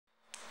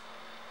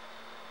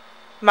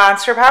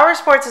Monster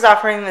Powersports is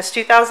offering this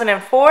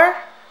 2004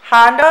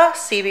 Honda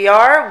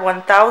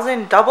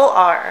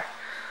CBR1000RR.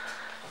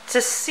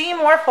 To see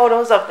more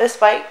photos of this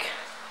bike,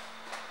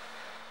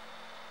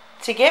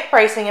 to get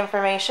pricing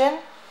information,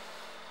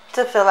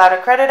 to fill out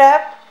a credit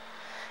app,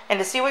 and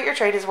to see what your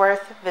trade is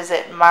worth,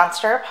 visit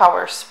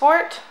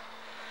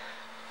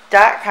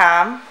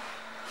monsterpowersport.com.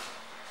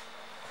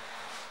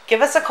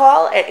 Give us a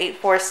call at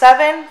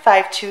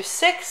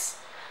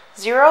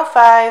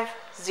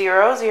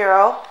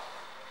 847-526-0500.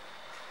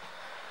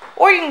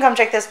 Or you can come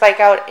check this bike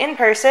out in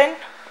person.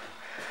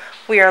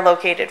 We are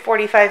located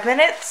 45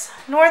 minutes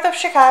north of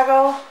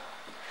Chicago,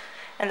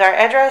 and our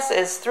address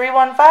is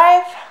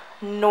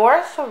 315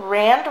 North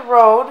Rand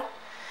Road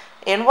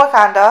in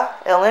Wauconda,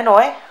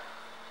 Illinois.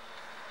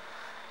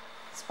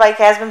 This bike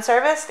has been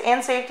serviced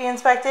and safety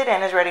inspected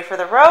and is ready for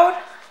the road.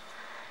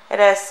 It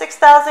has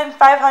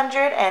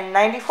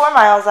 6,594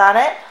 miles on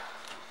it.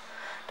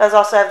 Does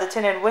also have the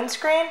tinted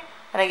windscreen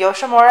and a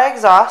Yoshimura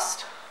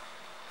exhaust.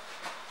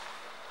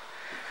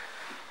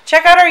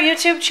 Check out our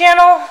YouTube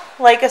channel,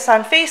 like us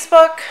on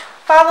Facebook,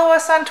 follow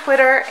us on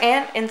Twitter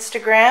and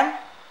Instagram.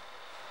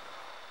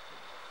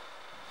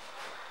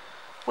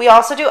 We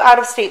also do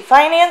out-of-state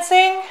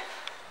financing,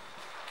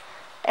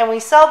 and we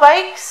sell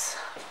bikes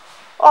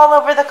all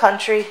over the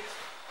country.